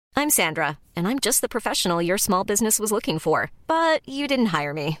I'm Sandra, and I'm just the professional your small business was looking for. But you didn't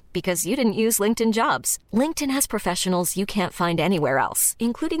hire me because you didn't use LinkedIn Jobs. LinkedIn has professionals you can't find anywhere else,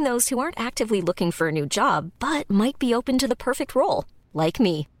 including those who aren't actively looking for a new job, but might be open to the perfect role, like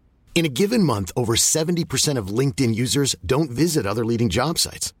me. In a given month, over 70% of LinkedIn users don't visit other leading job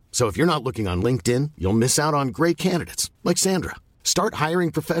sites. So if you're not looking on LinkedIn, you'll miss out on great candidates like Sandra. Start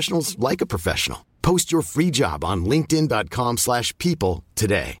hiring professionals like a professional. Post your free job on linkedin.com/people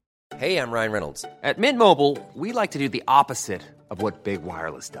today. Hey, I'm Ryan Reynolds. At Mint Mobile, we like to do the opposite of what Big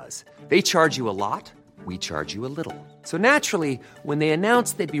Wireless does. They charge you a lot, we charge you a little. So naturally, when they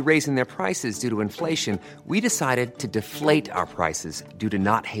announced they'd be raising their prices due to inflation, we decided to deflate our prices due to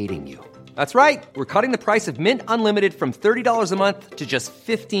not hating you. That's right. We're cutting the price of Mint Unlimited from $30 a month to just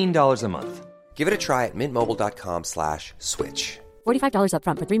 $15 a month. Give it a try at mintmobile.com/switch. $45 up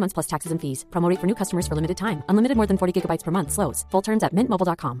front for 3 months plus taxes and fees. Promo rate for new customers for limited time. Unlimited more than 40 gigabytes per month. Slows full terms at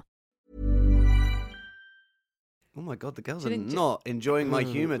mintmobile.com. Oh my God, the girls are not enjoying my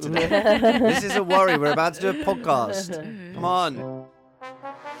humour today. This is a worry. We're about to do a podcast. Come on.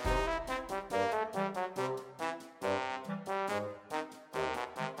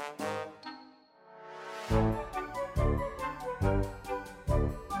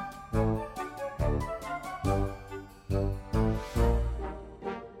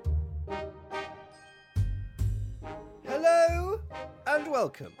 Hello and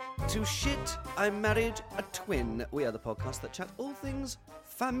welcome to Shit, I Married a Twin. We are the podcast that chat all things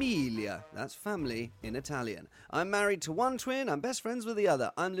familia. That's family in Italian. I'm married to one twin. I'm best friends with the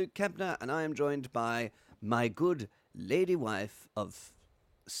other. I'm Luke Kempner, and I am joined by my good lady wife of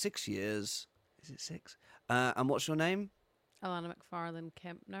 6 years. Is it 6? And what's your name? Alana McFarlane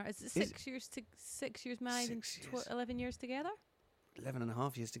Kempner. Is it 6 years to 6 years married and 11 years together? 11 and a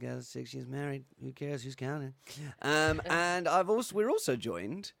half years together, 6 years married. Who cares? Who's counting? And we're also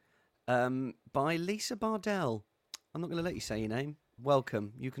joined by Lisa Bardell. I'm not going to let you say your name.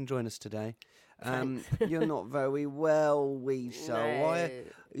 Welcome. You can join us today. You're not very well, Lisa. No. Why?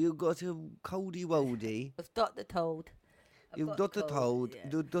 You got a coldy woldy. I've got the told. You've got the told. Yeah.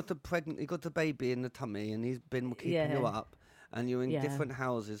 You got the pregnant. You got the baby in the tummy, and he's been keeping you up. And you're in different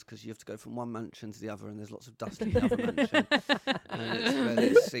houses because you have to go from one mansion to the other, and there's lots of dust in the other mansion. And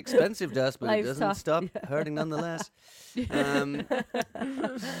it's expensive dust, but it doesn't stop hurting nonetheless. So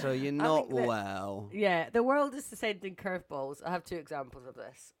you're not well. Yeah, the world is sending curveballs. I have two examples of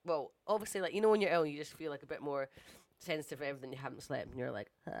this. Well, obviously, like, you know, when you're ill, you just feel like a bit more sensitive for everything. You haven't slept, and you're like,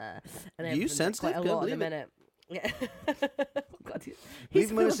 and you sensitive? quite a lot in a minute. Yeah. God, Leave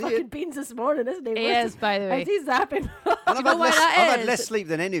he's him full to of see fucking it. beans this morning, isn't he? He is, by the way. He's zapping. And you know why that I've had is? less sleep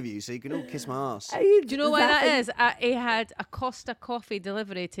than any of you, so you can all kiss my ass. Do you know why that is? He had a Costa coffee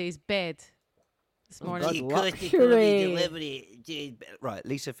delivery to his bed this morning. Right,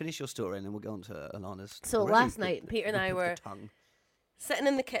 Lisa, finish your story and then we'll go on to Alana's. So Already last the- night, Peter and I the were tongue. sitting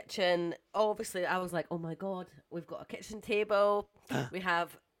in the kitchen. Obviously, I was like, oh my God, we've got a kitchen table. We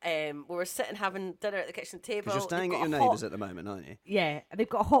have... we were sitting having dinner at the kitchen table. Because you're staying They've at your got a neighbours at the moment, aren't you? Yeah, they've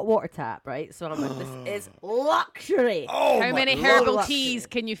got a hot water tap, right? So I'm like, this is luxury. Oh, How many herbal teas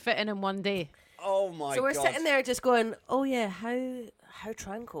can you fit in one day? Oh my god! So we're sitting there just going, oh yeah, how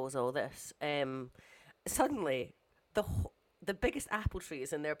tranquil is all this? Suddenly, the biggest apple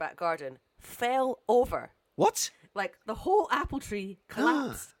trees in their back garden fell over. What? Like the whole apple tree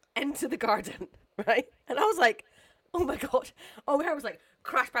collapsed into the garden, right? And I was like, oh my God. Oh, I was like,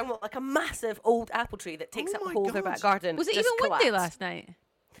 crash bang, like a massive old apple tree that takes up the whole of their back garden. Was it just even windy collapsed. last night?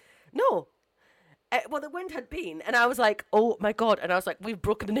 No. Well, the wind had been, and I was like, oh my God. And I was like, we've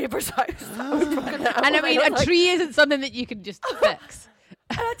broken the neighbour's house. And I mean, a tree isn't something that you can just fix.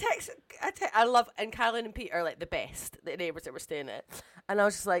 And I love, and Caroline and Pete are like the best, the neighbours that were staying at. And I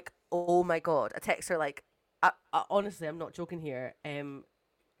was just like, oh my God. I text her like, I honestly, I'm not joking here.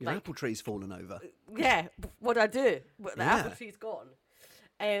 Your apple tree's fallen over. Yeah, what do I do? The apple tree's gone.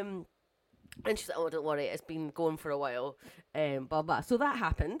 And she's like, oh, don't worry, it's been going for a while. Blah, blah. So that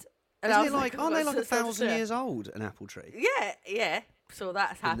happened. And Aren't I was they like 1,000 years? years old, an apple tree? Yeah. So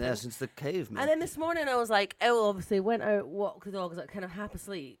that's Been happened. there since the caveman. And then this morning I was like, oh, obviously went out, walked the dogs, like kind of half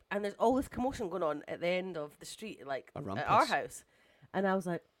asleep. And there's all this commotion going on at the end of the street, like at our house. And I was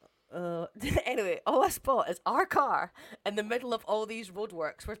like, anyway, all I spot is our car in the middle of all these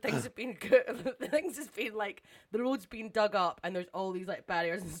roadworks where things have been good. Things has been like, the road's been dug up and there's all these like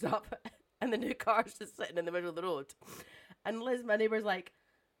barriers and stuff. And the new car's just sitting in the middle of the road. And Liz, my neighbour's like,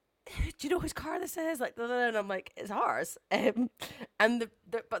 do you know whose car this is? Like, and I'm like, it's ours. And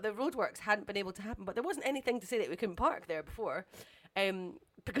but the roadworks hadn't been able to happen, but there wasn't anything to say that we couldn't park there before.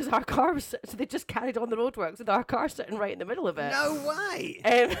 Because our car was, so they just carried on the roadworks with our car sitting right in the middle of it. No way.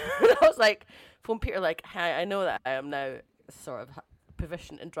 And I was like, phone Peter, like, hi, I know that I am now sort of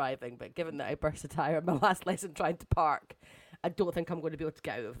proficient in driving, but given that I burst a tyre in my last lesson trying to park, I don't think I'm going to be able to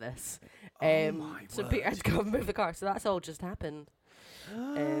get out of this. So Peter had to come and move the car. So that's all just happened.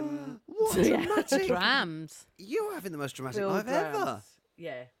 What so, dramatic Drams. You're having the most dramatic Full life ever. drams.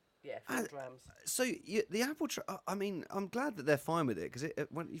 Yeah, full drams. So the Apple, I mean, I'm glad that they're fine with it, because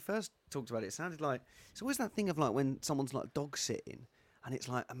when you first talked about it, it sounded like it's always that thing of like when someone's like dog sitting, and it's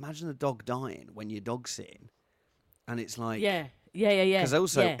like, imagine a dog dying when you're dog sitting, and it's like Yeah. Because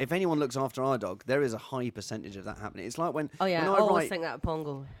also, if anyone looks after our dog, there is a high percentage of that happening. It's like when I when always think that at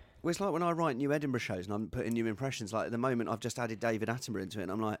Pongo. Well, it's like when I write new Edinburgh shows and I'm putting new impressions. Like at the moment, I've just added David Attenborough into it,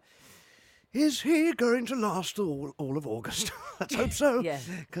 and I'm like, is he going to last all of August? Let's hope so. Yeah.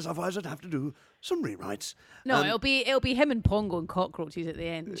 Because otherwise I'd have to do some rewrites. No, it'll be him and Pongo and cockroaches at the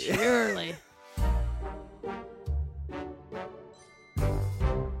end, surely.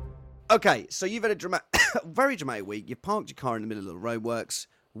 Okay, so you've had a very dramatic week. You've parked your car in the middle of the roadworks.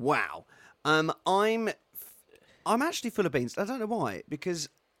 Wow. I'm actually full of beans. I don't know why, because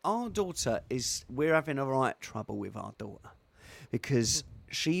our daughter we're having a right trouble with our daughter, because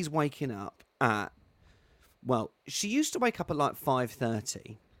she's waking up at, well, she used to wake up at like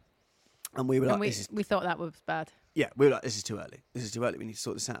 5:30, and we were like, we thought that was bad. yeah, we were like, this is too early. This is too early. We need to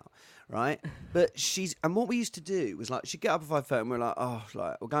sort this out, right? But and what we used to do was like, she'd get up at 5:30, and we're like, oh,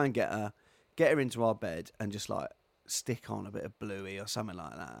 like we'll go and get her into our bed, and just like stick on a bit of Bluey or something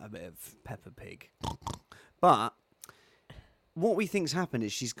like that, a bit of Peppa Pig. But what we think's happened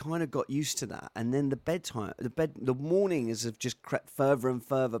is she's kind of got used to that, and then the mornings have just crept further and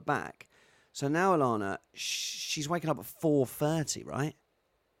further back. So now Alana, she's waking up at 4:30, right?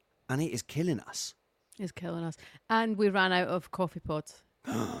 And it is killing us. It's killing us. And we ran out of coffee pods.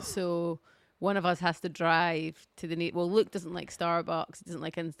 So one of us has to drive to the well, Luke doesn't like Starbucks, he doesn't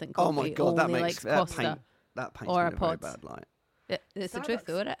like instant coffee. Oh my God, that only makes likes Costa that paints or me a in a very pod. bad light. It's the truth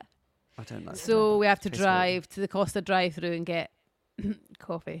though, isn't it? I don't know. So we have to Tastes drive to the Costa drive-through and get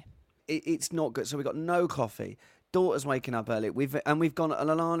coffee. It's not good. So we got no coffee. Daughter's waking up early. We've gone, and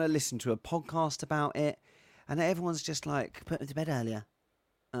Alana listened to a podcast about it, and everyone's just like, put them to bed earlier.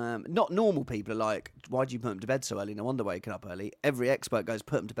 Not normal people are like, why do you put them to bed so early? No wonder waking up early. Every expert goes,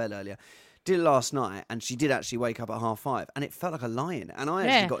 put them to bed earlier. Did it last night, and she did actually wake up at 5:30, and it felt like a lion. And I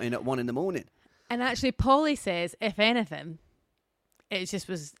actually got in at 1 a.m. And actually, Polly says, if anything, it just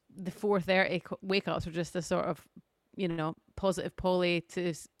was the 4:30 wake-ups were just a sort of, positive Polly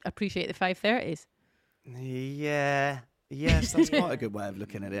to appreciate the 5:30s. Yeah. Yes, that's quite a good way of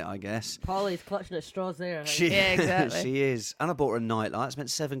looking at it, I guess. Polly's clutching at straws there. Yeah, exactly. She is. And I bought her a nightlight. I spent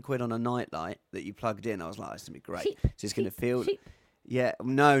 £7 on a nightlight that you plugged in. I was like, it's going to be great. So it's going to feel... Sheep. Yeah,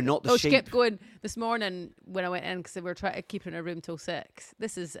 no, not the sheep. She kept going this morning when I went in, because we were trying to keep her in her room till 6.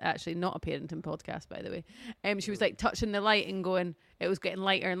 This is actually not a parenting podcast, by the way. She was like touching the light and going, it was getting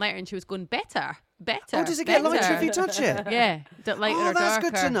lighter and lighter, and she was going, better. Oh, does it get lighter if you touch it? Yeah. Lighter or that's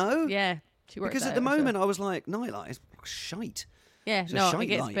darker. good to know. Yeah. She worked because that at the out, moment I was like, nightlight is shite. Yeah, It's a no, shite it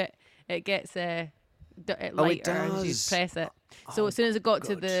gets lighter it as you does. press it. So as soon as it got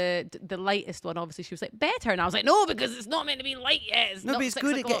to the lightest one, obviously she was like, better. And I was like, no, because it's not meant to be light yet. It's No, not but it's 6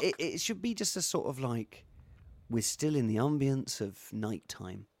 good. o'clock. It should be just a sort of like, we're still in the ambience of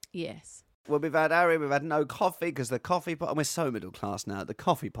nighttime. Yes. Well, we've had Ari, we've had no coffee because the coffee pod, and we're so middle class now, the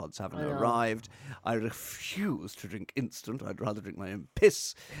coffee pods haven't arrived. I refuse to drink instant. I'd rather drink my own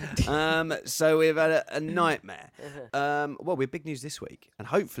piss. So we've had a nightmare. Well, we have big news this week, and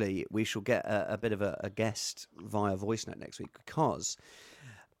hopefully we shall get a bit of a guest via voice note next week, because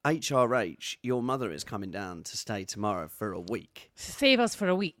HRH, your mother, is coming down to stay tomorrow for a week. Save us for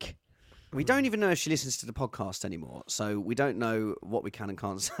a week. We don't even know if she listens to the podcast anymore, so we don't know what we can and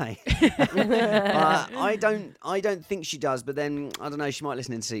can't say. I don't think she does, but then I don't know. She might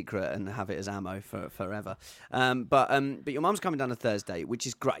listen in secret and have it as ammo for forever. But your mum's coming down on Thursday, which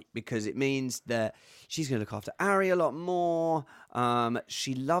is great because it means that she's going to look after Ari a lot more.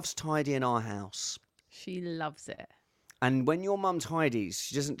 She loves tidying our house. She loves it. And when your mum tidies,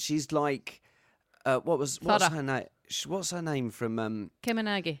 she doesn't. She's like, what's her name? What's her name from Kim and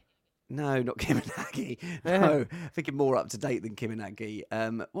Aggie. No, not Kim and Aggie. No, thinking more up to date than Kim and Aggie.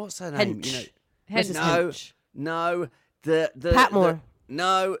 What's her name? Hench. No, Hench. no. The Patmore.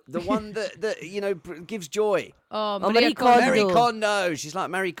 No, the one that you know gives joy. Oh, Marie Kondo. Marie Kondo. She's like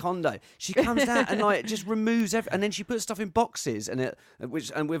Marie Kondo. She comes out and like just removes everything, and then she puts stuff in boxes and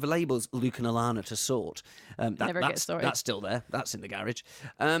with labels Luke and Alana to sort. Never gets sorted. That's still there. That's in the garage.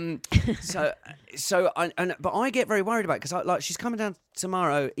 But I get very worried about it because she's coming down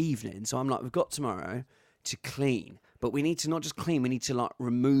tomorrow evening, so I'm like, we've got tomorrow to clean. But we need to not just clean, we need to like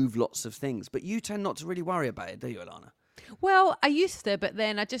remove lots of things. But you tend not to really worry about it, do you, Alana? Well, I used to, but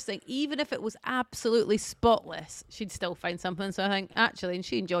then I just think even if it was absolutely spotless, she'd still find something. So I think actually, and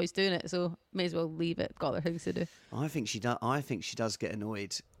she enjoys doing it, so may as well leave it. Got other things to do. I think she does. I think she does get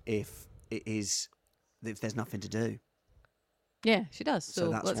annoyed if there's nothing to do. Yeah, she does. So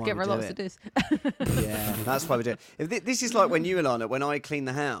let's give her lots to do. Yeah, that's why we do it. This is like when you, Alana, when I clean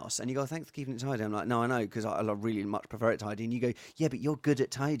the house and you go, thanks for keeping it tidy. I'm like, no, I know, because I really much prefer it tidy. And you go, yeah, but you're good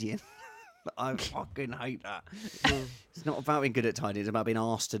at tidying. I fucking hate that. It's not about being good at tidying, it's about being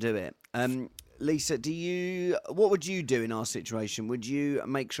asked to do it. Lisa, what would you do in our situation? Would you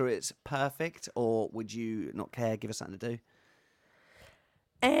make sure it's perfect, or would you not care, give us something to do?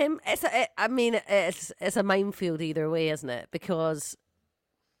 It's a minefield either way, isn't it? Because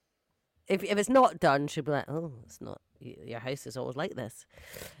if it's not done, she'll be like, oh, it's not, your house is always like this.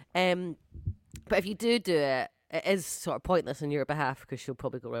 But if you do it, it is sort of pointless on your behalf because she'll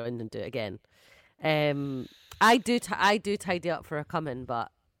probably go around and do it again. I do tidy up for her coming,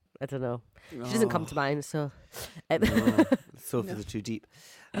 but I don't know. She doesn't come to mind, so. Sofas are too deep,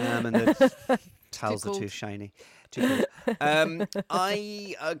 and the towels are too shiny. Too cool.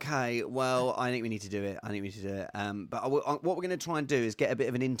 Well, I think we need to do it. But what we're going to try and do is get a bit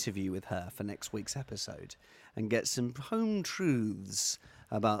of an interview with her for next week's episode and get some home truths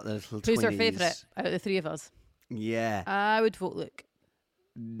about the little Who's 20s. her favourite out of the three of us? Yeah. I would vote Luke.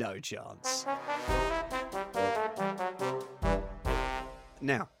 No chance.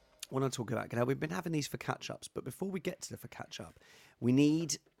 Now, I want to talk about, we've been having these for catch-ups, but before we get to the for catch-up, we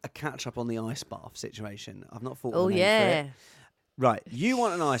need a catch-up on the ice bath situation. I've not thought of a name for it. Right, you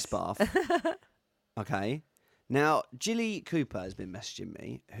want an ice bath. Okay. Now, Jilly Cooper has been messaging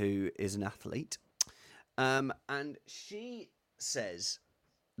me, who is an athlete, and she says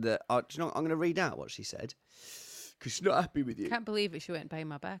that, I'm going to read out what she said, because she's not happy with you. Can't believe it. She went behind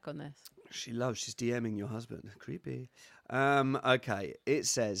my back on this. She's DMing your husband. Creepy. Okay, it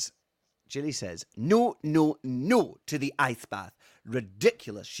says, Jilly says, no to the ice bath.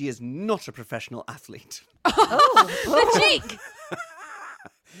 Ridiculous. She is not a professional athlete. Oh, the cheek.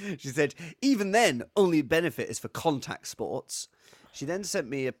 She said, even then, only benefit is for contact sports. She then sent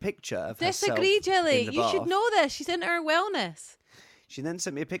me a picture of herself. Disagree, Jilly. in the You bath. should know this. She's into her wellness. She then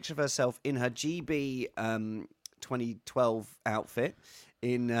sent me a picture of herself in her GB 2012 outfit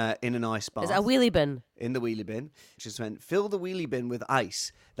in an ice bath. Is it a wheelie bin? In the wheelie bin. She just went, fill the wheelie bin with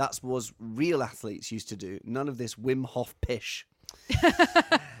ice. That was real athletes used to do. None of this Wim Hof pish.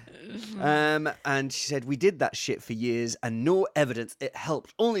 And she said, we did that shit for years and no evidence it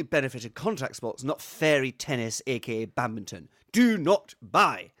helped. Only benefited contact sports, not fairy tennis, aka badminton. Do not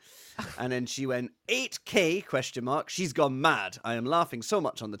buy. And then she went, 8K, ? She's gone mad. I am laughing so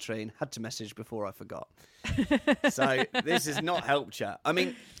much on the train. Had to message before I forgot. So this has not helped you. I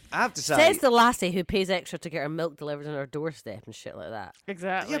mean, I have to say... Says the lassie who pays extra to get her milk delivered on her doorstep and shit like that.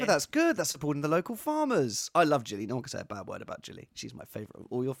 Exactly. Yeah, but that's good. That's supporting the local farmers. I love Jilly. No one can say a bad word about Jilly. She's my favourite of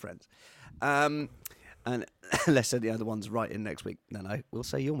all your friends. And unless the other one's right in next week, then we'll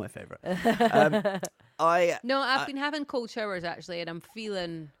say you're my favourite. I've been having cold showers actually, and I'm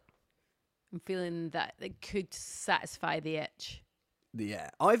feeling that it could satisfy the itch. Yeah,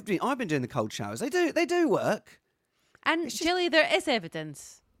 I've been doing the cold showers. They do work. And Jilly, there is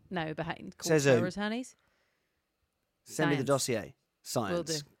evidence now behind cold showers, honeys. Send me the dossier. Science. Will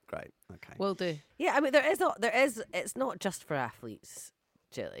do. Great. Okay. Will do. Yeah, I mean it's not just for athletes,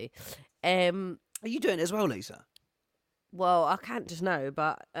 Jilly. Are you doing it as well, Lisa? Well, I can't just now,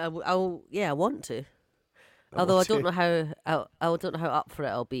 but I want to. Although I don't know how I don't know how up for it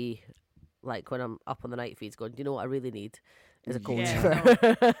I'll be, like when I'm up on the night feeds going, do you know what I really need is a cold shower.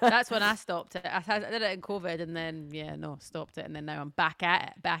 No. That's when I stopped it. I did it in COVID and then stopped it, and then now I'm back at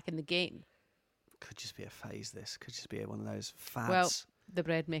it, back in the game. Could just be a phase. This could just be one of those fads. Well, the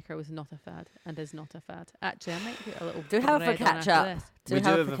bread maker was not a fad and is not a fad. Actually, I might put a little. Do we have a catch up? We do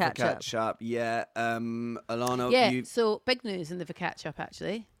have a catch up. Yeah, Alana. Yeah. So big news in the catch up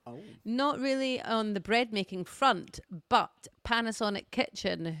actually. Oh. Not really on the bread making front, but Panasonic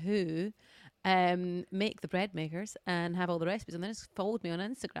Kitchen, who make the bread makers and have all the recipes, and they just followed me on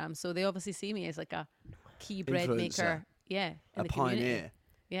Instagram, so they obviously see me as like a key bread Influencer. maker. Yeah, in A the pioneer. community.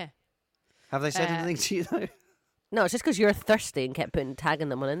 Yeah. Have they said anything to you though? No, it's just because you're thirsty and kept tagging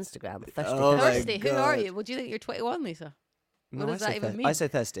them on Instagram. Thirsty. Oh my Thirsty. Who are God. you? Would you think you're 21, Lisa? No, What does that even mean? I say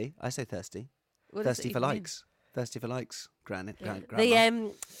thirsty. I say thirsty. What does Thirsty it for even mean? likes. Thirsty for likes. Grandma.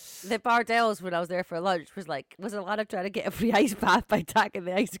 The Bardells, when I was there for lunch, was a lot of trying to get a free ice bath by tagging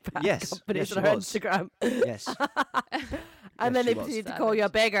the ice bath Yes, companies yes, on she her was. Instagram. Yes. And then she they was. proceeded to call you a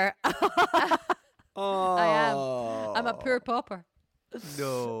beggar. Oh. I am. I'm a poor pauper.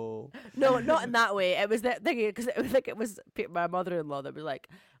 No. No, not in that way. It was that thing because it was my mother-in-law that was like,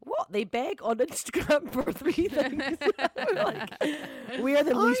 "What? They beg on Instagram for 3 things?" We are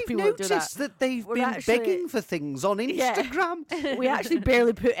the least I've people that do that. noticed that they've We're been actually- begging for things on Yeah. Instagram. We actually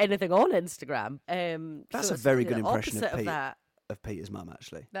barely put anything on Instagram. That's so a it's very the good impression of opposite Pete. that. Of Peter's mum,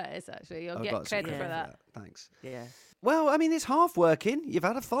 actually. That is actually. You'll I've get got some credit for that. Thanks. Yeah. Well, I mean, it's half working. You've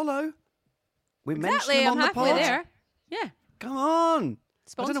had a follow. We Exactly. mentioned them I'm on the halfway pod. there. Yeah. Come on.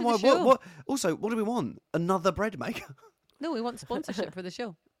 Sponsor I don't know the why. show. What? Also, what do we want? Another bread maker? No, we want sponsorship for the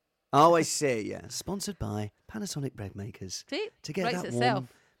show. Oh, I see. Yeah, sponsored by Panasonic Bread Makers. See? To get Writes that itself. warm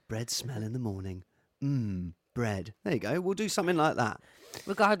bread smell in the morning. Bread. There you go. We'll do something like that.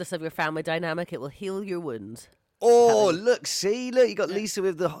 Regardless of your family dynamic, it will heal your wounds. Oh, look, you got Lisa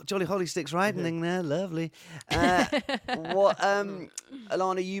with the Jolly Holly Sticks riding thing there. Lovely. Alana,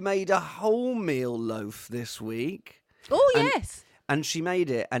 you made a wholemeal loaf this week. Oh, yes. And she made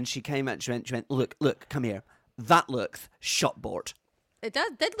it, and she came at you and she went, look, come here. That looks shot bought. It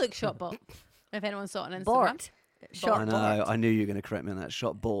did look shot bought. If anyone saw it on Instagram. Bort. I Shot know. bort. I knew you were going to correct me on that.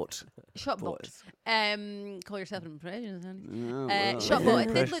 Shot bought. Shot bought. Bought. Call yourself an impression, honey. Oh, well, Shot bought.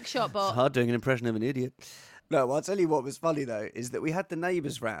 It did look shot It's bought. hard doing an impression of an idiot. No, I'll tell you what was funny, though, is that we had the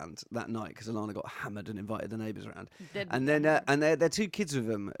neighbours round that night because Alana got hammered and invited the neighbours round. And then they're 2 kids with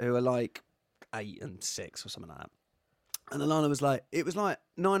them who are like 8 and 6 or something like that. And Alana was like, it was like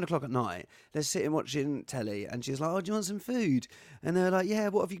 9 o'clock at night. They're sitting watching telly, and she's like, "Oh, do you want some food?" And they're like, "Yeah,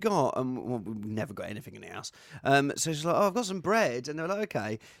 what have you got?" And we've never got anything in the house. So she's like, "Oh, I've got some bread." And they're like,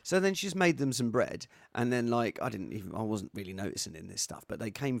 "Okay." So then she's made them some bread, and then I wasn't really noticing in this stuff, but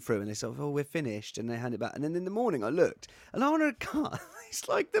they came through and they said, "Oh, we're finished," and they handed it back. And then in the morning, I looked, and Alana had cut. It's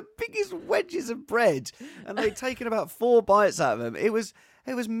like the biggest wedges of bread, and they'd taken about 4 bites out of them. It was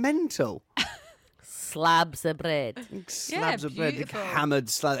mental. Slabs of bread. Slabs of bread, beautiful. hammered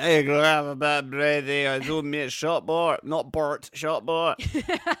slabs. Hey, go have a bad bread there. I told me it's shot bought, not Bort, shot bought.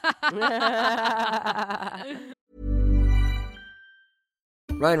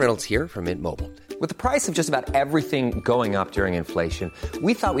 Ryan Reynolds here from Mint Mobile. With the price of just about everything going up during inflation,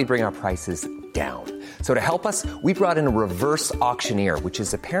 we thought we'd bring our prices down. So to help us, we brought in a reverse auctioneer, which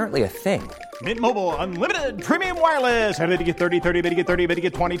is apparently a thing. Mint Mobile Unlimited Premium Wireless. How to get 30, 30, bit to get 30, bit to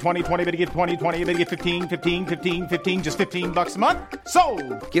get 20, 20, 20, bit to get 20, 20, bit to get 15, 15, 15, 15, just $15 a month?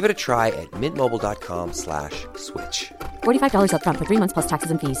 Sold! Give it a try at mintmobile.com/switch. $45 up front for 3 months plus taxes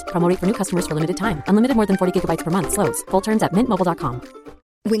and fees. Promo rate for new customers for limited time. Unlimited more than 40 gigabytes per month. Slows full terms at mintmobile.com.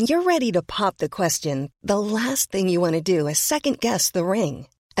 When you're ready to pop the question, the last thing you want to do is second-guess the ring.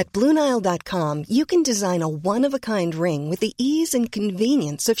 At BlueNile.com, you can design a one-of-a-kind ring with the ease and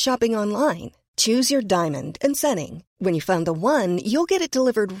convenience of shopping online. Choose your diamond and setting. When you find the one, you'll get it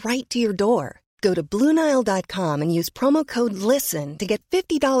delivered right to your door. Go to BlueNile.com and use promo code LISTEN to get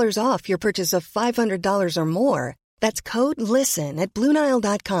 $50 off your purchase of $500 or more. That's code LISTEN at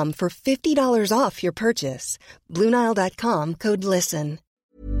BlueNile.com for $50 off your purchase. BlueNile.com, code LISTEN.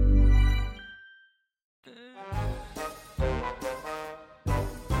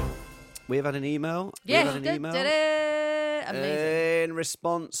 We've had an email. Yes, We've had an email amazing. in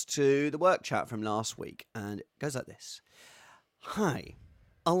response to the work chat from last week, and it goes like this. Hi.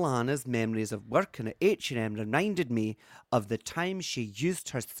 Alana's memories of working at H&M reminded me of the time she used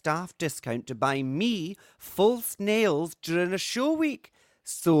her staff discount to buy me false nails during a show week.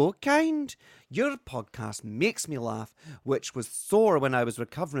 So kind. Your podcast makes me laugh, which was sore when I was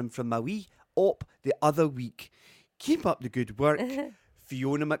recovering from my wee op the other week. Keep up the good work.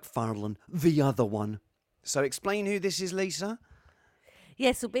 Fiona McFarlane, the other one. So explain who this is, Lisa.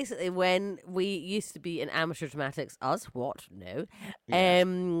 Yeah, so basically when we used to be in amateur dramatics, us, what? No.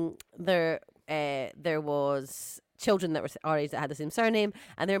 There was children that were our age that had the same surname,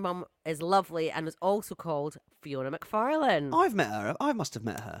 and their mum is lovely and was also called Fiona McFarlane. I've met her. I must have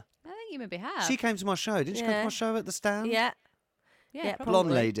met her. I think you maybe have. She came to my show. Didn't she come to Yeah. my show at the stand? Yeah. yeah, probably.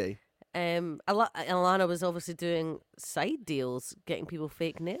 Blonde lady. Alana was obviously doing side deals, getting people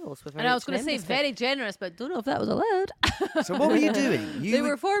fake nails with her. And I was going to H&M say discount. very generous, but don't know if that was allowed. So what were you doing? They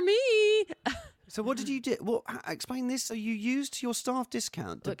were for me. So what did you do? What? Explain this. So you used your staff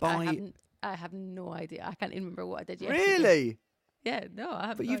discount to Look, buy. I have no idea. I can't even remember what I did yesterday. Really? Yeah, no, I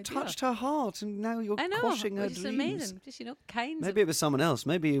haven't. But you've touched her heart, and now you're I know, quashing her which is dreams. amazing. Just kind. Maybe it was someone else.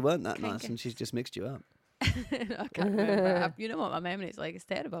 Maybe you weren't that Kind nice, and she's just mixed you up. I can't remember. You know what my memory's like? It's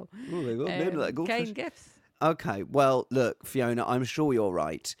terrible. Oh, there you go. Maybe like goldfish. Kind gifts. Okay, well, look, Fiona, I'm sure you're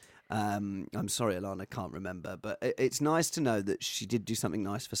right. I'm sorry, Alana, can't remember, but it's nice to know that she did do something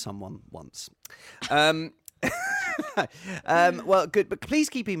nice for someone once. Well, good, but please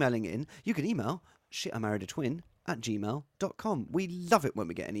keep emailing in. You can email shitimarriedatwin@gmail.com. We love it when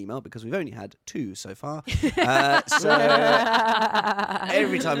we get an email because we've only had 2 so far. So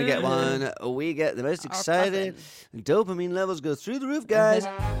every time we get one, we get the most excited. Dopamine levels go through the roof, guys.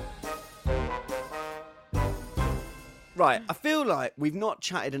 Right, I feel like we've not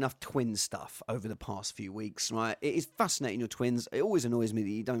chatted enough twin stuff over the past few weeks, right? It is fascinating, your twins. It always annoys me that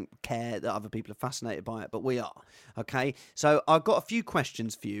you don't care that other people are fascinated by it, but we are, okay? So I've got a few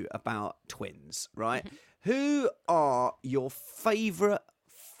questions for you about twins, right? Who are your favourite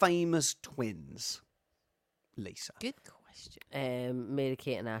famous twins? Lisa. Good question.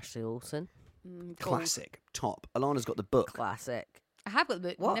 Mary-Kate and Ashley Olsen. Classic. Top. Alana's got the book. Classic. I have got the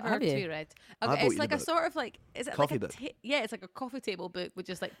book. What? Never Have heard to you? be read. I Okay, bought it's you like the a book. sort of like, is it Coffee like book. yeah, it's like a coffee table book with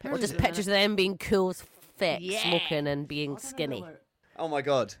just like Or pictures. just in it. pictures of them being cool as fuck, Yeah. smoking and being skinny. Oh, my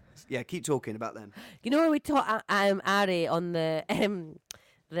God. Yeah, keep talking about them. You know when we taught Ari on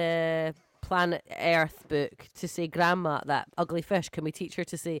the Planet Earth book to say grandma, that ugly fish, can we teach her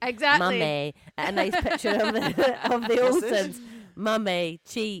to say Exactly. mummy? A nice picture of the Olsens. Mummy,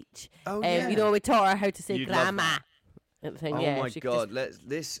 Cheech. Oh, yeah. You know when we taught her how to say You'd love grandma. that. And thing, Oh yeah, my she could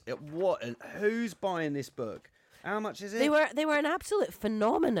God! Who's buying this book? How much is it? They were an absolute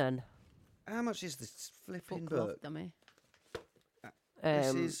phenomenon. How much is this flipping Folk love book? them,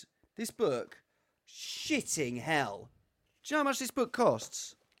 This book, shitting hell. Do you know how much this book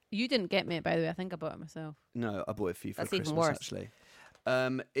costs? You didn't get me it, by the way. I think I bought it myself. No, I bought it for you for That's Christmas. even worse. Actually,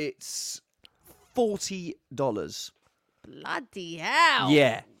 it's $40. Bloody hell!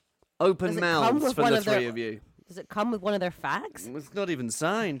 Yeah, open Does it come mouths with for one the of their- three of you. Does it come with one of their fags? It's not even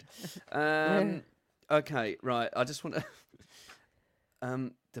signed. Okay, right. I just want to.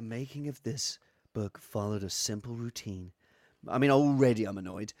 The making of this book followed a simple routine. I mean, already I'm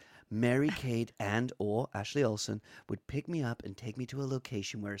annoyed. Mary-Kate and/or Ashley Olsen would pick me up and take me to a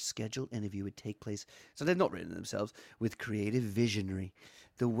location where a scheduled interview would take place. So they've not written it themselves, with creative visionary.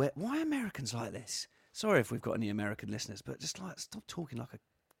 Why are Americans like this? Sorry if we've got any American listeners, but just like stop talking like a.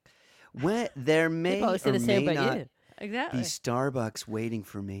 Where there may People or say the same may about not you. Exactly. be Starbucks waiting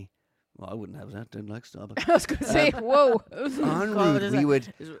for me. Well, I wouldn't have that. Don't like Starbucks. I was going to say, whoa. En God, route,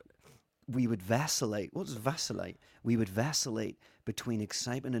 is we would vacillate. What does vacillate? We would vacillate between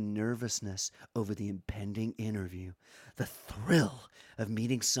excitement and nervousness over the impending interview. The thrill of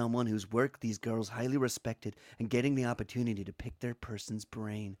meeting someone whose work these girls highly respected and getting the opportunity to pick their person's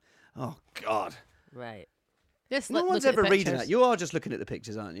brain. Oh, God. Right. Just No look one's at the ever reading pictures. that. You are just looking at the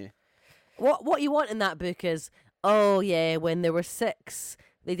pictures, aren't you? What you want in that book is, oh yeah, when they were 6,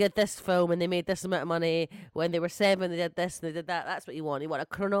 they did this film and they made this amount of money. When they were 7, they did this and they did that. That's what you want. You want a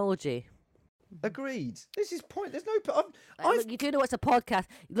chronology. Agreed. This is point. There's no. Look, you do know it's a podcast.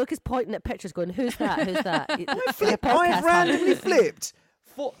 Luke is pointing at pictures, going, "Who's that? Who's that?" I've randomly flipped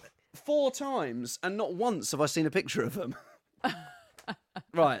four times, and not once have I seen a picture of them.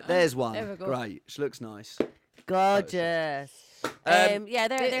 Right, there's one. There we go. Great. She looks nice. Gorgeous. Yeah,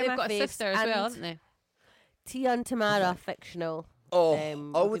 they're They've my got a faves. sister as well, And haven't they? Tia and Tamara, fictional. Oh,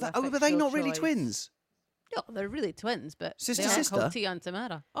 would be my were they fictional not really choice. twins? No, they're really twins, but Sister, they are sister? called Tia and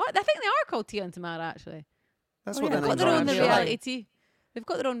Tamara. Oh, I think they are called Tia and Tamara, actually. That's Oh, what yeah, their They've names got their are. own Right. reality They've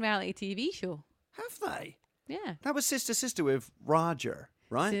got their own reality TV show. Have they? Yeah. That was Sister with Roger,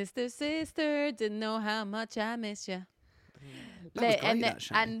 right? Sister, didn't know how much I miss you. That was great, that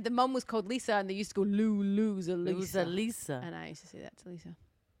show. And the mum was called Lisa, and they used to go Lisa. Lisa. And I used to say that to Lisa.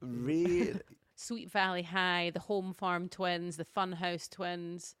 Really? Sweet Valley High, the Home Farm twins, the Funhouse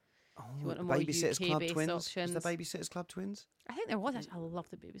twins. Oh, you want a more Babysitters Club UK-based twins. options. Was the Babysitters Club twins? I think there was actually. I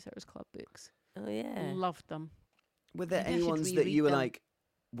loved the Babysitters Club books. Oh yeah. Loved them. Were there Maybe I any should ones that reread you were them. like,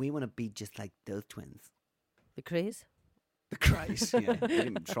 we want to be just like those twins? The craze. The Craze. Yeah, you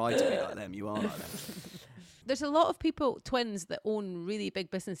didn't try to be like them. You are like them. There's a lot of twins that own really big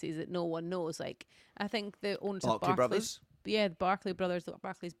businesses that no one knows. Like, I think the owners of Barclay Barclays. Brothers? Yeah, the Barclay Brothers,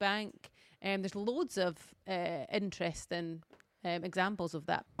 Barclays Bank. There's loads of interesting examples of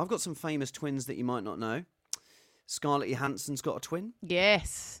that. I've got some famous twins that you might not know. Scarlett Johansson's got a twin.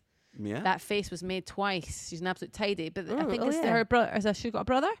 Yes. Yeah. That face was made twice. She's an absolute tidy. But I think oh, it's yeah. her brother. Has she got a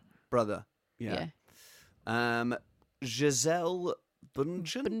brother? Brother. Yeah. Giselle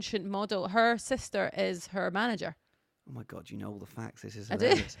Bundchen. Bundchen model. Her sister is her manager. Oh my God, you know all the facts. This is I do.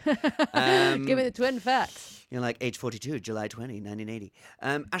 hilarious. Give me the twin facts. You're like age 42, July 20, 1980.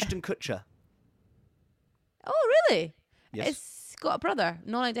 Ashton Kutcher. Oh, really? Yes. It's got a brother,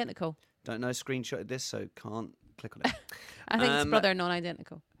 non-identical. Don't know, screenshotted this, so can't click on it. I think it's brother,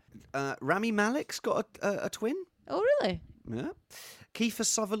 non-identical. Rami Malek's got a twin. Oh, really? Yeah. Kiefer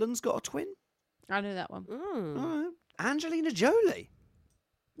Sutherland's got a twin. I knew that one. Mm. All right. Angelina Jolie.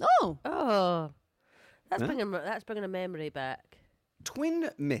 Oh. That's bringing a memory back. Twin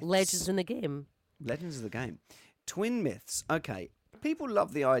myths. Legends in the game. Legends of the game. Twin myths. Okay. People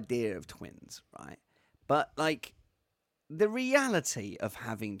love the idea of twins, right? But, like, the reality of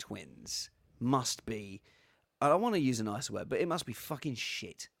having twins must be, I don't want to use a nicer word, but it must be fucking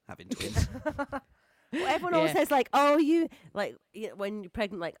shit having twins. Well, everyone always says, like, oh, when you're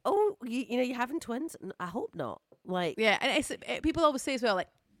pregnant, like, oh, you're having twins? I hope not. Like, Yeah, and people always say as well, like,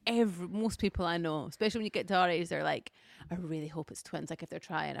 most people I know, especially when you get to our age, they're like, I really hope it's twins. Like, if they're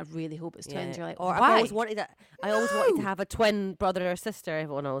trying, I really hope it's twins. You're like, or why? I always wanted to have a twin brother or sister.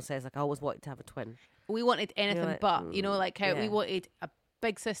 Everyone always says, like, I always wanted to have a twin. We wanted anything like, but, like how we yeah. wanted a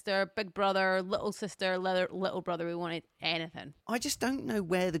big sister, big brother, little sister, little brother. We wanted anything. I just don't know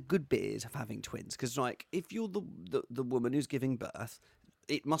where the good bit is of having twins. Because, like, if you're the woman who's giving birth,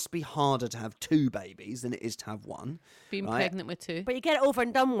 it must be harder to have 2 babies than it is to have 1. Being right? pregnant with 2. But you get it over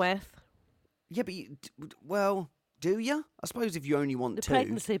and done with. Yeah, but do you? I suppose if you only want The 2.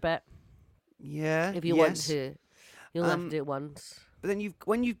 pregnancy bit. Yeah. If you want to. You'll have to do it once. But then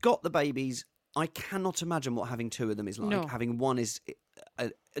when you've got the babies, I cannot imagine what having 2 of them is like. No. Having 1 is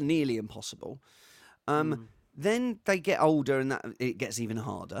nearly impossible. Then they get older and that it gets even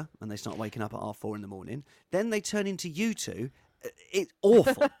harder and they start waking up at 4:30 in the morning. Then they turn into you 2. It's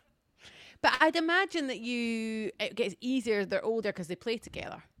awful. But I'd imagine that it gets easier as they're older because they play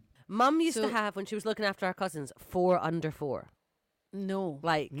together. Mum used to have, when she was looking after our cousins, 4 under 4. No.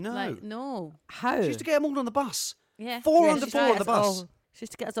 No. How? She used to get them all on the bus. Yeah. 4 under 4 on the bus. She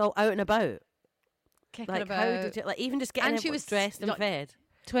used to get us all out and about. Kicking Like, about. how did you, like, even just getting And she everyone was dressed and like- fed.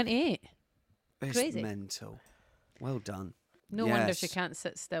 28. It's Crazy. mental. Well done. No wonder Yes. she can't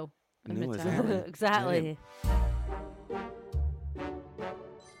sit still. in No, retirement. exactly. Exactly.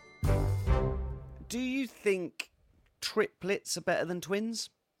 Do you think triplets are better than twins?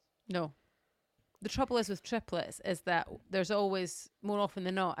 No. The trouble is with triplets is that there's always, more often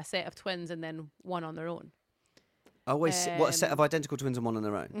than not, a set of twins and then one on their own. Always, what, a set of identical twins and one on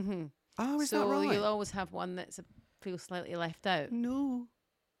their own? Mm-hmm. Oh, is so that right? you'll always have one that feels slightly left out. No.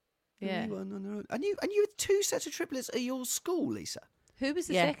 Yeah. Only one on their own. And you had 2 sets of triplets at your school, Lisa? Who was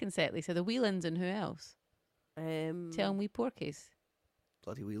the second set, Lisa? The Whelans and who else? Tell me Porkies.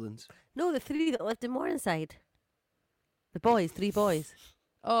 Bloody Whelans. No, the 3 that lived in Morningside. The boys, 3 boys.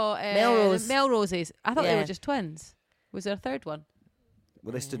 Oh, Melrose. Melroses. I thought they were Yeah. just twins. Was there a third one?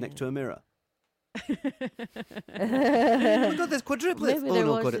 Well, they stood next to a mirror. Oh my God, there's quadruplets. Maybe Oh there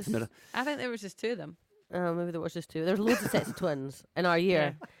no, was God, it's just- a mirror. I think there was just 2 of them. Oh, maybe there was just 2. There was loads of sets of twins in our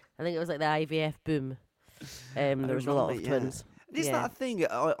year. Yeah. I think it was like the IVF boom. There was a lot of right, yeah. twins. Is Yeah. that a thing?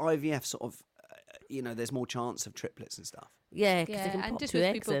 IVF sort of, there's more chance of triplets and stuff. Yeah, because they Yeah, can and pop just 2 with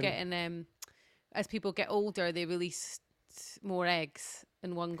eggs people in. getting, as people get older, they release more eggs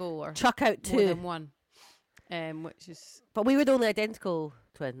in one go or Chuck out more 2. than one, which is But we were the only identical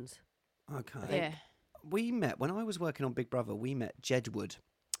twins. Okay. yeah. We met, when I was working on Big Brother, we met Jedward.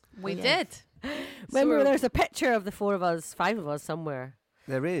 We Yeah. did. Remember, So- there's a picture of the 4 of us, 5 of us somewhere.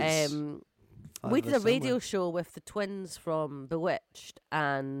 There is. We Five did of a us radio somewhere. show with the twins from Bewitched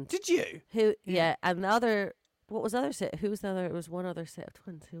and Did you? who? Yeah, and the other. What was the other set? Who was the other? It was one other set of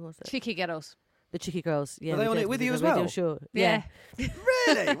twins. Who was it? Cheeky girls. The Cheeky Girls. Yeah, Were they we on did. it with We you did as a radio well? Show. Yeah.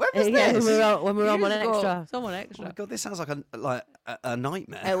 Really? When was Yeah, this? when we were on Years One ago. Extra. Someone Oh extra. my God, this sounds like a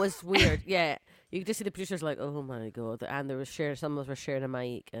nightmare. It was weird. Yeah, you could just see the producers like, oh my God, and there was some of us were sharing a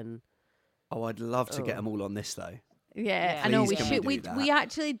mic and. Oh, I'd love to get Oh. them all on this though. Yeah, I Please know we can should. we do that? We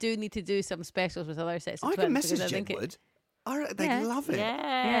actually do need to do some specials with other sets of I twins. can because message I think Jedward. They'd Yeah. love it.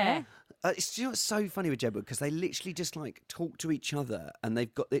 Yeah. It's you know what's so funny with Jedward because they literally just like talk to each other and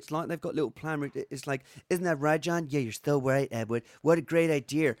it's like they've got little plan. It's like, isn't that right, John? Yeah, you're still right, Edward. What a great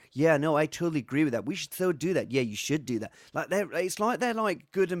idea. Yeah, no, I totally agree with that. We should still do that. Yeah, you should do that. Like it's like they're like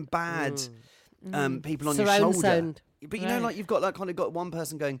good and bad people on your Surround shoulder. sound. But you know, like you've got like kind of got one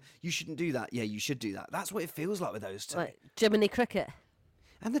person going, you shouldn't do that. Yeah, you should do that. That's what it feels like with those two. Like Jiminy Cricket.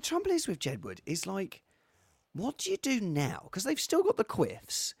 And the trouble is with Jedward is like, what do you do now? Because they've still got the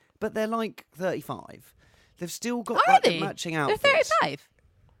quiffs, but they're like 35. They've still got Are like, they? the matching They're outfits. 35.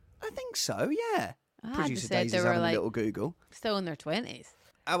 I think so, yeah. I Producer just said Daisy's they were having like a little Google. Still in their 20s.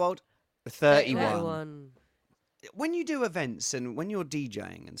 How old? 31. 31. when you do events and when you're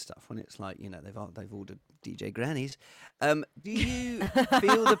DJing and stuff, when it's like, they've ordered DJ grannies, do you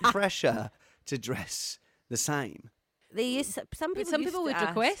feel the pressure to dress the same? Some people would ask,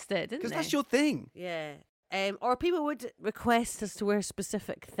 request it, didn't they? Because that's your thing. Yeah. Or people would request us to wear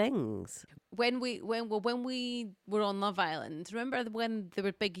specific things. When we were on Love Island, remember when there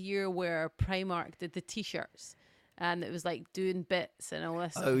were big year where Primark did the T-shirts? And it was like doing bits and all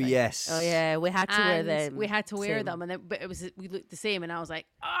this. Oh, yes. Oh, yeah. We had to wear them. We had to wear them, but we looked the same. And I was like,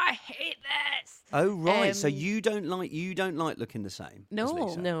 oh, I hate this. Oh, right. So you don't like looking the same. as No,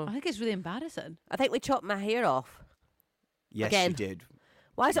 Lisa? no. I think it's really embarrassing. I think we chopped my hair off. Yes, Again. you did.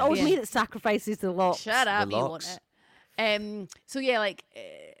 Why is it always me that sacrifices the locks? Shut up, The you want locks. it. So yeah, like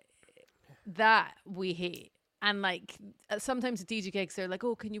that we hate. And like sometimes the DJ gigs, they're like,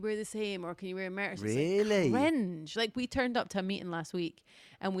 "Oh, can you wear the same, or can you wear merch?" It's Really? like, cringe. Like we turned up to a meeting last week,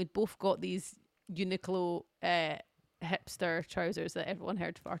 and we'd both got these Uniqlo hipster trousers that everyone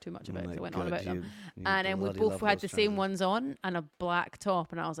heard far too much about. Oh my They went on God, about them, you and then we bloody both love had the those same trousers. ones on and a black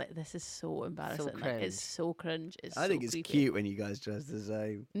top, and I was like, "This is so embarrassing. Like, it's so cringe. It's I think so it's creepy. cute when you guys dress the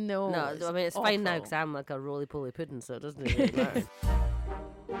same. No, No, I mean, it's fine now awful. because I'm like a roly-poly pudding, so it doesn't really matter.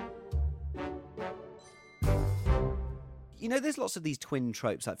 There's lots of these twin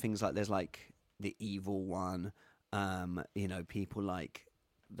tropes, like things like there's like the evil one, people like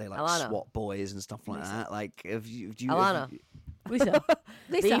they like Alana. SWAT boys and stuff like that. Like, do you Alana. Lisa,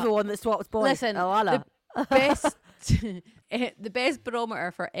 The evil one that swaps boys. Listen, Alana. the best, the best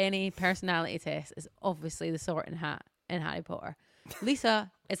barometer for any personality test is obviously the Sorting Hat in Harry Potter.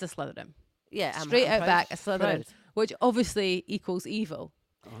 Lisa is a Slytherin, Yeah, straight out proud. back a Slytherin, Proud. which obviously equals evil.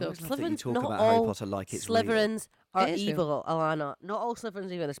 I always love that you Slytherins, talk not about all Harry Potter like it's real. Slytherins are It is real. evil, Alana. Not all Slytherins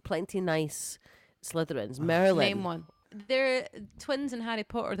are evil. There's plenty nice Slytherins. Merlin. Name one. They're twins in Harry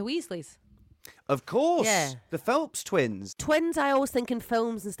Potter, the Weasleys. Of course, Yeah. the Phelps twins. Twins, I always think in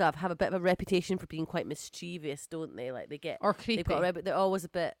films and stuff, have a bit of a reputation for being quite mischievous, don't they? Like they get Or creepy. They've got they're always a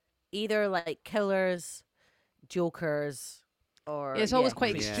bit either like killers, jokers, or It's always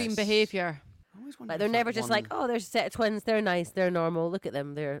quite creepy. extreme Yes. behaviour. I always wondered like they're if, never just like, one- oh, there's a set of twins, they're nice, they're normal. Look at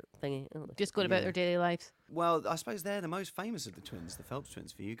them, they're thingy. Oh, Just going about Yeah. their daily lives. Well, I suppose they're the most famous of the twins, the Phelps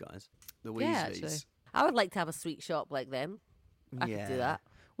twins for you guys, the Weasleys. Yeah, actually. I would like to have a sweet shop like them. I could do that.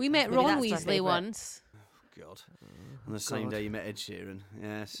 We met Maybe Ron that's my Weasley favourite. once. God. On the same day you met Ed Sheeran.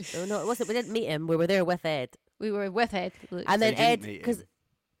 Yes. Oh no, it wasn't. We didn't meet him. We were there with Ed, We were with Ed. and then didn't Ed meet him. because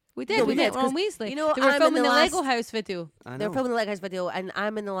We did. No, we we met did, Ron 'cause, Weasley. you know, they were I'm in filming the the last- Lego House video. I they were know. filming the Lego House video, and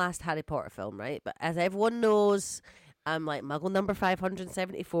I'm in the last Harry Potter film, right? But as everyone knows, I'm like Muggle number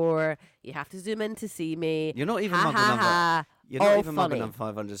 574. You have to zoom in to see me. You're not even ha, Muggle ha, number. ha. You're All not even funny. Muggle number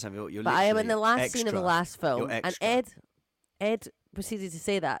 570. You're But I am in the literally last scene of the extra. last film, You're and extra. Ed proceeded to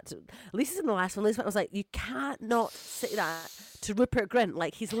say that. Lisa's in the last one. Lisa was like, you can't not say that to Rupert Grint.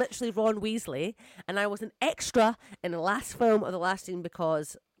 Like, he's literally Ron Weasley. And I was an extra in the last film of the last scene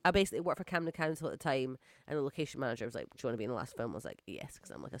because I basically worked for Camden Council at the time, and the location manager was like, do you want to be in the last film? I was like, yes,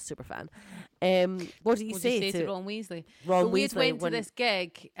 because I'm like a super fan. What did you What say, did you say to to Ron Weasley? Ron So we had Weasley went to when- this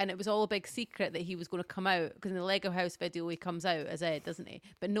gig, and it was all a big secret that he was going to come out, because in the Lego House video he comes out as Ed, doesn't he?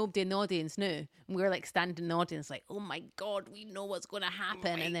 But nobody in the audience knew. And we were like standing in the audience like, oh my God, we know what's going to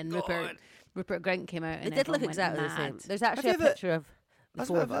happen. And then Rupert Grint came out. They and did look everyone went exactly the same. mad. There's actually a you ever- picture of the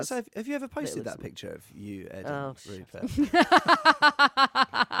four of us. Have you ever posted was- that picture of you, Ed, Oh, and Rupert?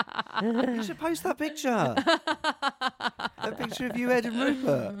 You should post that picture. That picture of you, Ed, and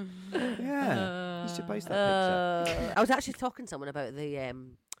Rupert. Yeah, you should post that picture. I was actually talking to someone about the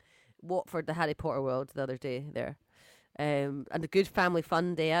Watford, the Harry Potter world the other day there. And a good family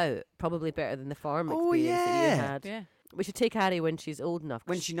fun day out, probably better than the farm Oh, experience that you yeah. had. Yeah. We should take Harry when she's old enough. 'cause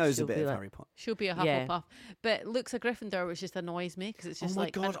When she knows a she'll bit be of like- Harry Potter. She'll be a Yeah. Hufflepuff. But Luke's a Gryffindor, which just annoys me, because it's Oh just my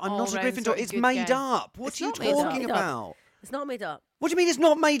like God, an I'm not a all-round Gryffindor. sort of It's good made guy. up. What It's are you not made up. talking about? It's not made up. What do you mean it's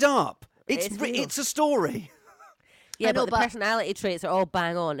not made up? It's It's real. it's a story. Yeah, know, but the but- personality traits are all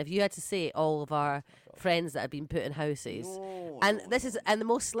bang on. If you had to say all of our friends that have been put in houses, and the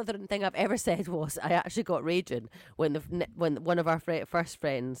most Slytherin thing I've ever said was I actually got raging when when one of our first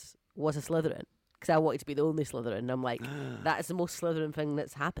friends was a Slytherin because I wanted to be the only Slytherin. And I'm like, that is the most Slytherin thing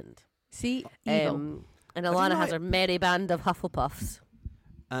that's happened. See, evil. And you Alana know has I- her merry band of Hufflepuffs.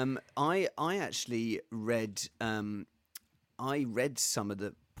 I actually read I read some of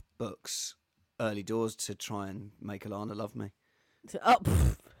the books early doors to try and make Alana love me.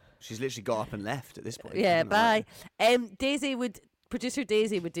 She's literally got up and left at this point. Yeah, Isn't that bye. right? Producer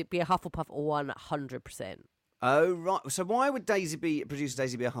Daisy would be a Hufflepuff 100%. Oh right. So why would producer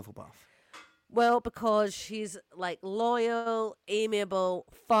Daisy be a Hufflepuff? Well, because she's like loyal, amiable,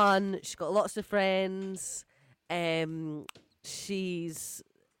 fun. She's got lots of friends. She's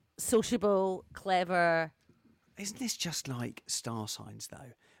sociable, clever. Isn't this just like star signs,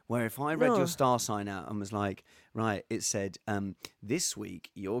 though? Where if I read your star sign out and was like, right, it said, this week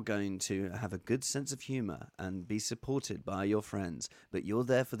you're going to have a good sense of humour and be supported by your friends, but you're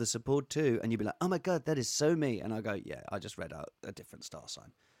there for the support too. And you'd be like, oh my God, that is so me. And I go, yeah, I just read out a different star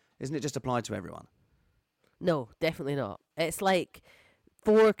sign. Isn't it just applied to everyone? No, definitely not. It's like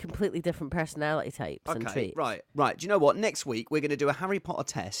 4 completely different personality types and traits. Right. Do you know what? Next week, we're going to do a Harry Potter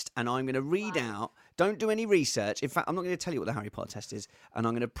test, and I'm going to read out... Don't do any research. In fact, I'm not going to tell you what the Harry Potter test is, and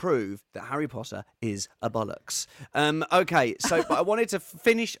I'm going to prove that Harry Potter is a bollocks. Okay, so but I wanted to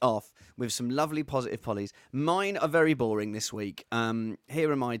finish off with some lovely positive pollies. Mine are very boring this week.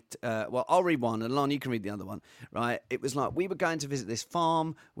 Here are my... well, I'll read one, and Lon, you can read the other one. Right? It was like, we were going to visit this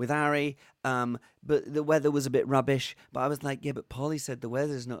farm with Harry, but the weather was a bit rubbish. But I was like, yeah, but Polly said the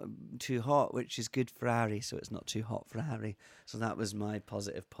weather's not too hot, which is good for Harry, so it's not too hot for Harry. So that was my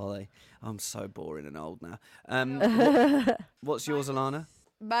positive Polly. I'm so boring and old now. What's yours, Alana?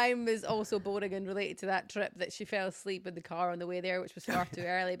 Mine was also boring and related to that trip that she fell asleep in the car on the way there, which was far too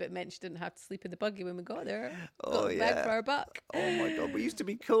early, but meant she didn't have to sleep in the buggy when we got there. Got back for our buck. Oh my God, we used to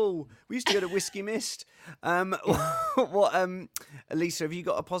be cool. We used to go to Whiskey Mist. Lisa, have you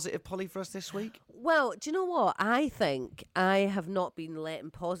got a positive Polly for us this week? Well, do you know what? I think I have not been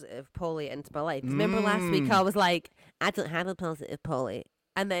letting positive Polly into my life. Remember last week I was like, I don't have a positive Polly.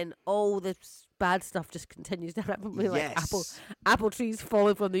 And then all this bad stuff just continues to happen. Like apple trees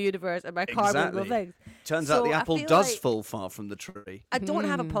falling from the universe and my car will things. Turns out the apple does fall far from the tree. I don't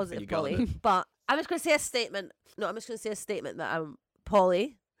have a positive Polly, but I'm just going to say a statement. No, I'm just going to say a statement that I'm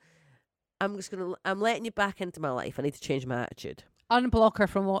Polly. I'm letting you back into my life. I need to change my attitude. Unblock her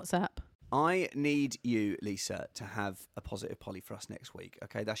from WhatsApp. I need you, Lisa, to have a positive Polly for us next week.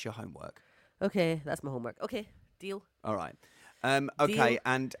 Okay, that's your homework. Okay, that's my homework. Okay, deal. All right. Okay,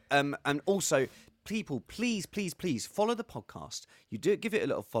 and also, people, please follow the podcast. You do give it a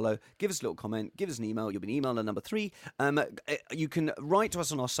little follow, give us a little comment, give us an email. You'll be emailing number 3. You can write to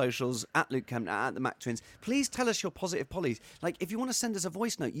us on our socials at Luke Kempner, at the Mac Twins. Please tell us your positive pollies. Like, if you want to send us a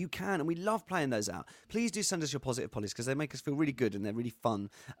voice note, you can, and we love playing those out. Please do send us your positive pollies because they make us feel really good and they're really fun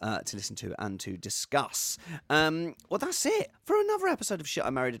to listen to and to discuss. Well, that's it for another episode of Shit,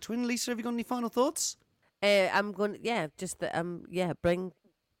 I Married a Twin. Lisa, have you got any final thoughts? I'm going, just that,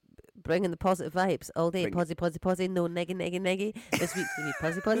 bringing the positive vibes all day. Posy, no neggy. This week's going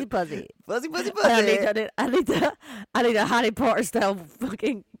to be posy. I need a Harry Potter style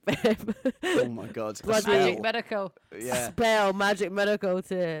fucking. Oh my God! Magic miracle. Yeah. Spell magic miracle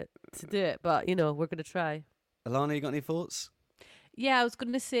to do it, but we're going to try. Alana, you got any thoughts? Yeah, I was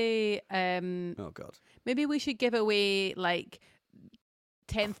going to say. Oh God. Maybe we should give away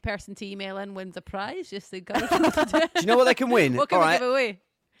 10th person to email in wins a prize. Just the girls. Do you know what they can win? What can we give away?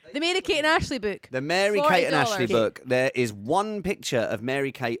 The Mary Kate and Ashley book. The Mary Kate and Ashley book. There is one picture of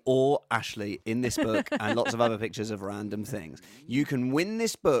Mary Kate or Ashley in this book and lots of other pictures of random things. You can win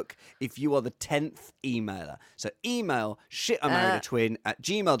this book if you are the 10th emailer. So email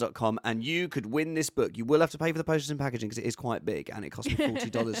shitimarriedatwin@gmail.com and you could win this book. You will have to pay for the postage and packaging because it is quite big and it cost me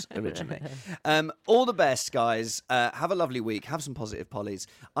 $40 originally. All the best, guys. Have a lovely week. Have some positive pollies.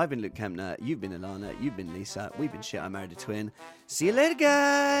 I've been Luke Kempner. You've been Alana. You've been Lisa. We've been Shit, I Married a Twin. See you later,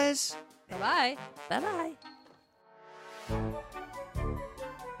 guys. Bye-bye. Bye-bye.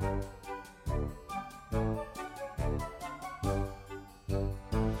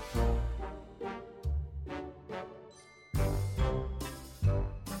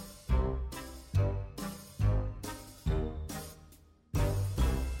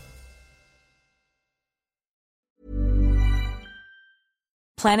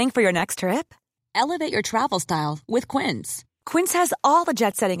 Planning for your next trip? Elevate your travel style with Quince. Quince has all the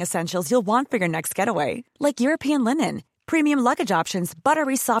jet-setting essentials you'll want for your next getaway, like European linen, premium luggage options,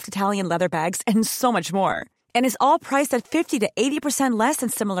 buttery soft Italian leather bags, and so much more. And is all priced at 50 to 80% less than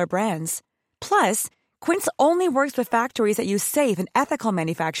similar brands. Plus, Quince only works with factories that use safe and ethical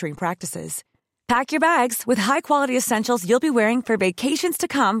manufacturing practices. Pack your bags with high-quality essentials you'll be wearing for vacations to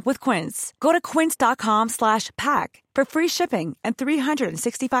come with Quince. Go to quince.com/pack for free shipping and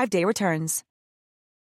 365-day returns.